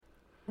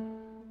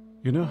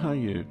You know how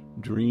you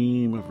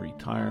dream of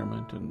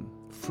retirement and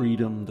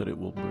freedom that it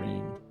will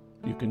bring?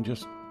 You can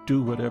just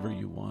do whatever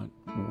you want,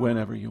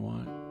 whenever you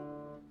want.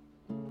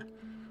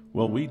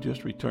 Well, we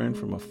just returned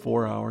from a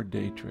 4-hour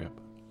day trip,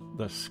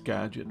 the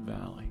Skagit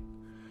Valley.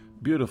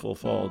 Beautiful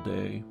fall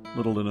day,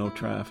 little to no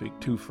traffic,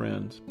 two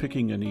friends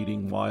picking and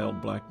eating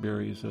wild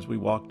blackberries as we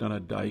walked on a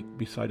dike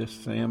beside a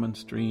salmon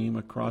stream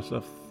across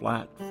a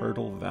flat,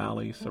 fertile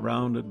valley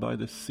surrounded by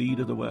the sea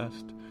to the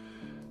west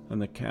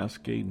and the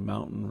Cascade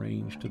Mountain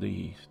Range to the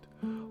east.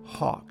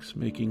 Hawks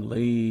making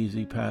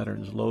lazy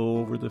patterns low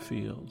over the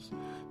fields.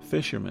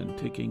 Fishermen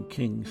taking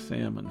king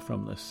salmon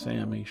from the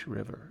Samish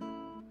River.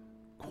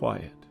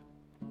 Quiet,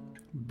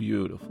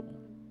 beautiful,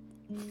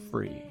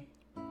 free.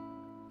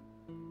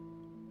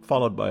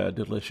 Followed by a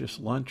delicious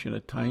lunch in a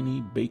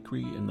tiny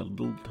bakery in the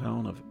little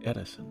town of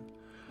Edison.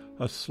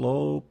 A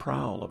slow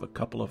prowl of a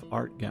couple of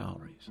art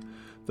galleries.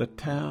 The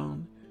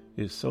town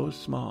is so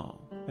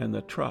small and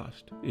the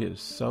trust is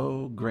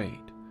so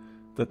great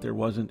that there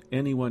wasn't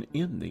anyone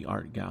in the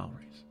art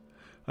galleries.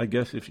 I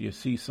guess if you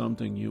see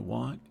something you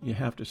want, you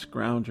have to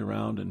scrounge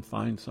around and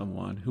find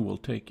someone who will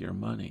take your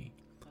money.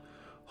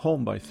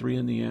 Home by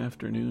 3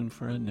 p.m.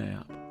 for a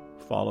nap,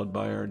 followed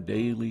by our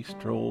daily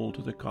stroll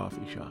to the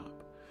coffee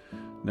shop.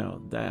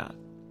 Now that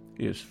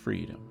is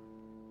freedom.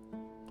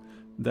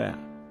 That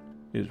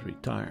is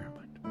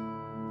retirement.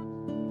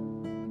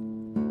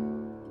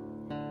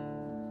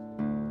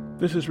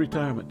 This is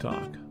Retirement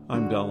Talk.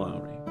 I'm Del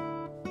Lowry.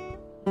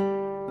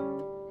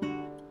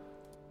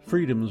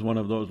 Freedom is one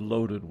of those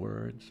loaded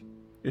words.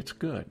 It's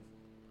good.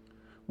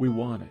 We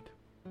want it.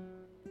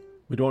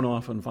 We don't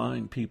often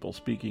find people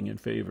speaking in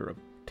favor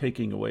of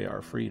taking away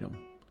our freedom.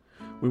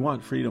 We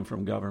want freedom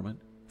from government,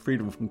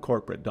 freedom from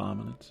corporate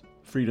dominance,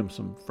 freedom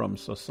from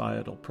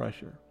societal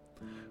pressure.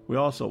 We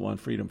also want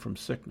freedom from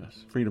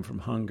sickness, freedom from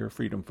hunger,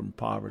 freedom from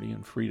poverty,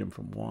 and freedom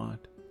from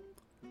want.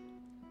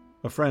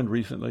 A friend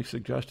recently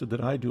suggested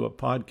that I do a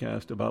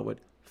podcast about what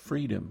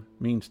freedom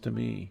means to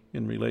me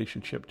in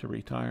relationship to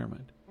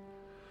retirement.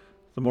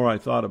 The more I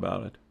thought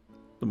about it,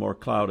 the more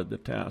clouded the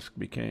task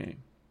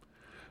became.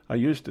 I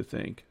used to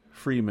think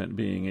free meant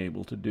being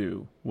able to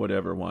do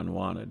whatever one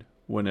wanted,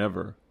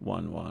 whenever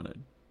one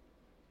wanted.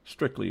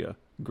 Strictly a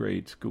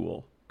grade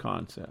school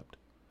concept.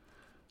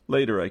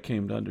 Later I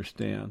came to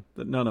understand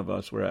that none of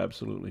us were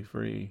absolutely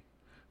free.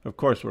 Of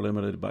course we're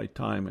limited by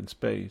time and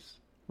space.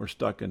 We're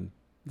stuck in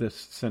this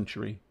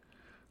century.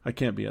 I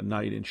can't be a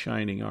knight in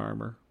shining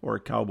armor or a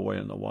cowboy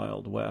in the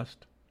Wild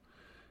West.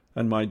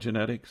 And my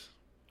genetics,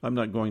 I'm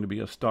not going to be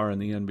a star in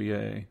the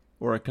NBA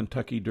or a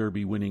Kentucky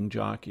Derby winning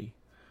jockey.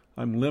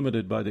 I'm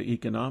limited by the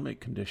economic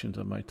conditions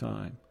of my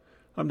time.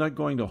 I'm not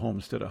going to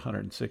homestead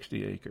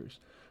 160 acres,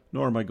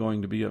 nor am I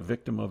going to be a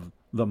victim of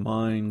the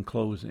mine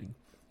closing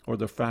or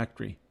the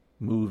factory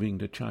moving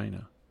to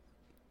China.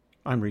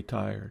 I'm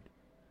retired.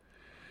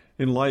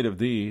 In light of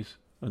these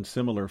and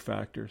similar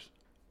factors,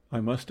 I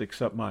must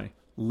accept my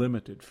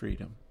limited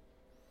freedom.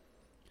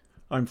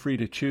 I'm free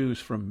to choose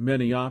from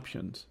many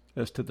options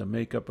as to the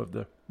makeup of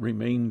the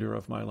remainder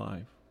of my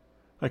life.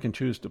 I can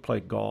choose to play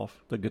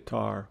golf, the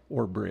guitar,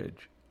 or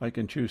bridge. I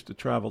can choose to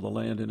travel the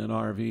land in an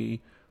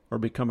RV or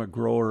become a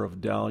grower of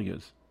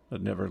dahlias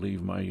that never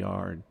leave my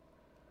yard.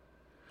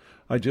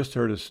 I just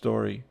heard a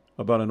story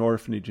about an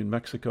orphanage in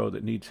Mexico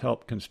that needs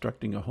help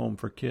constructing a home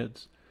for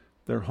kids.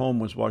 Their home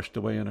was washed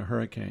away in a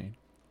hurricane.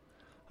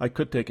 I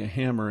could take a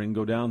hammer and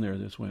go down there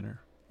this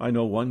winter. I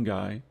know one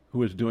guy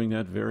who is doing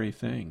that very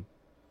thing.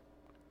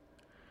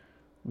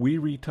 We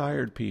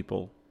retired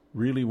people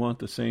really want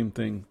the same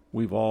thing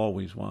we've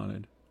always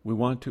wanted. We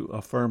want to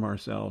affirm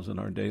ourselves in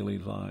our daily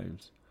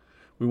lives.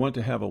 We want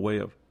to have a way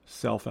of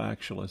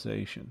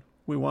self-actualization.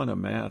 We want to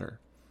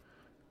matter.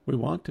 We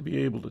want to be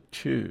able to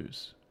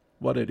choose.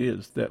 What it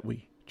is that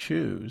we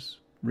choose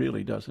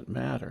really doesn't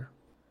matter.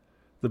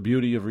 The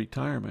beauty of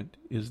retirement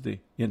is the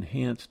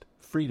enhanced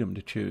freedom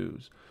to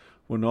choose.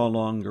 We're no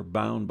longer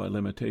bound by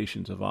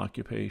limitations of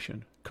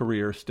occupation,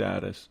 career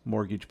status,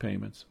 mortgage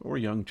payments, or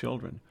young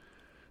children.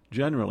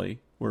 Generally,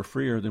 we're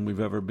freer than we've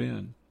ever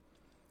been.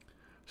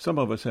 Some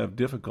of us have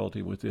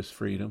difficulty with this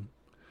freedom.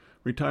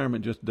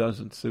 Retirement just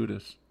doesn't suit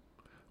us.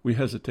 We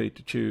hesitate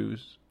to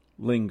choose,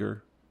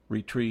 linger,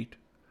 retreat.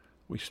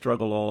 We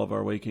struggle all of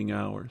our waking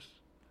hours.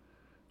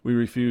 We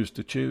refuse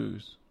to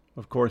choose.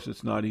 Of course,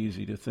 it's not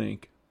easy to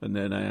think and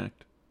then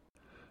act.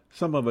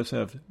 Some of us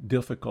have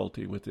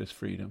difficulty with this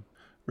freedom.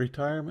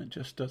 Retirement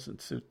just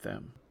doesn't suit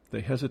them.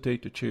 They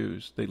hesitate to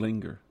choose. They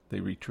linger.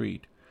 They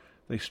retreat.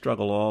 They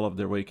struggle all of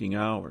their waking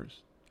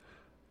hours.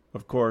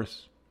 Of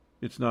course,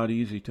 it's not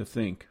easy to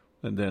think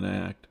and then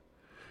act.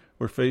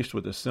 We're faced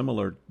with a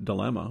similar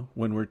dilemma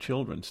when we're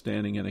children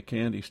standing in a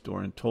candy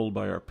store and told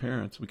by our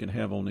parents we can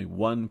have only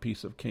one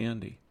piece of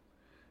candy.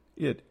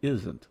 It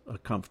isn't a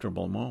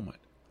comfortable moment.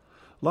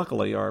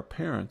 Luckily, our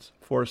parents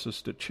force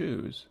us to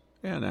choose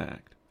and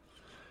act.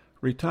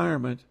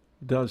 Retirement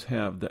does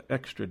have the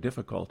extra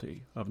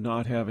difficulty of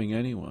not having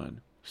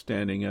anyone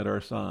standing at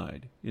our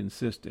side,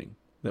 insisting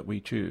that we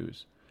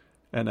choose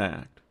and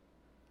act.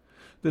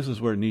 This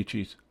is where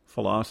Nietzsche's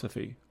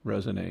philosophy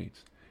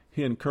resonates.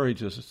 He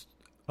encourages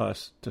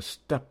us to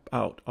step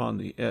out on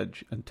the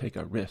edge and take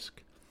a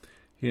risk.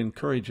 He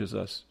encourages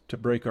us to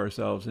break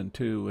ourselves in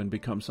two and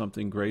become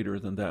something greater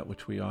than that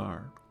which we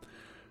are.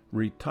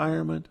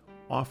 Retirement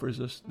offers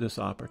us this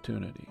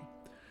opportunity.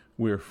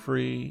 We're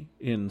free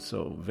in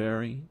so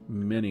very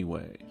many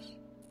ways.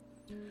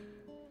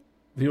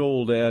 The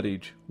old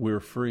adage, we're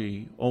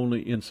free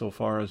only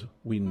insofar as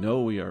we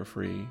know we are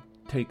free,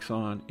 takes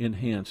on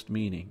enhanced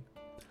meaning.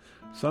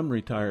 Some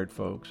retired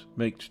folks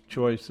make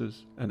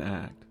choices and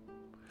act.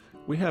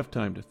 We have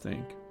time to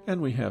think,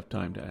 and we have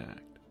time to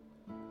act.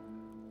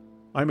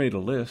 I made a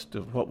list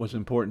of what was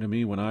important to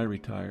me when I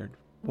retired,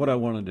 what I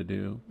wanted to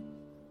do.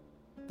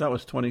 That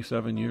was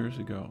 27 years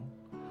ago.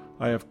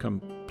 I have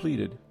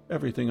completed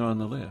everything on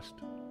the list.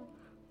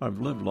 I've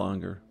lived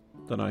longer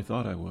than I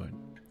thought I would.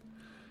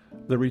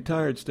 The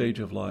retired stage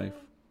of life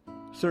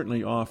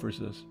certainly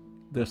offers us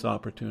this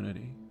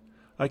opportunity.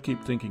 I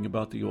keep thinking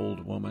about the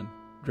old woman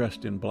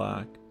dressed in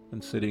black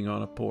and sitting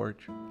on a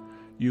porch.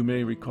 You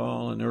may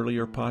recall an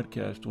earlier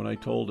podcast when I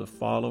told of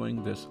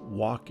following this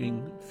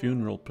walking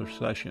funeral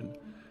procession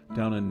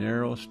down a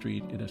narrow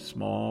street in a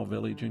small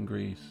village in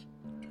Greece.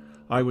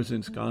 I was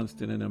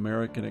ensconced in an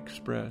American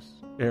Express,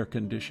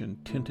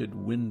 air-conditioned, tinted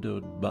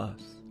windowed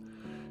bus.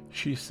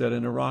 She sat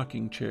in a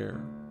rocking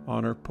chair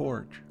on her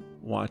porch,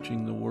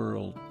 watching the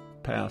world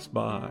pass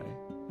by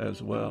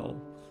as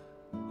well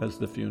as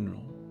the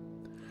funeral.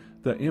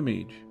 The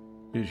image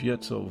is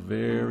yet so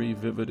very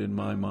vivid in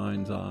my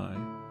mind's eye.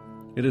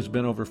 It has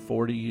been over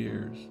 40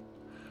 years.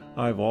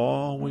 I've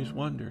always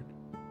wondered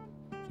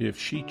if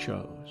she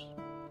chose.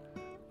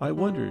 I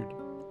wondered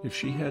if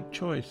she had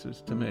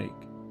choices to make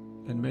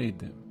and made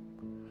them.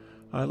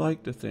 I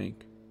like to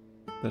think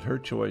that her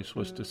choice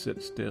was to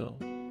sit still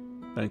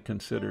and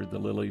consider the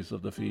lilies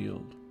of the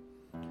field.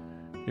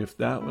 If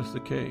that was the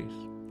case,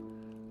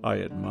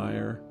 I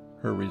admire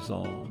her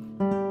resolve.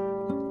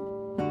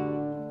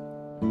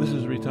 This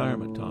is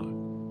Retirement Talk.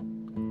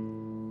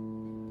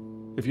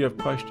 If you have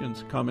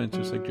questions, comments,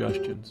 or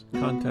suggestions,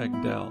 contact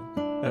Del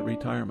at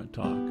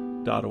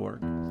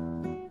retirementtalk.org.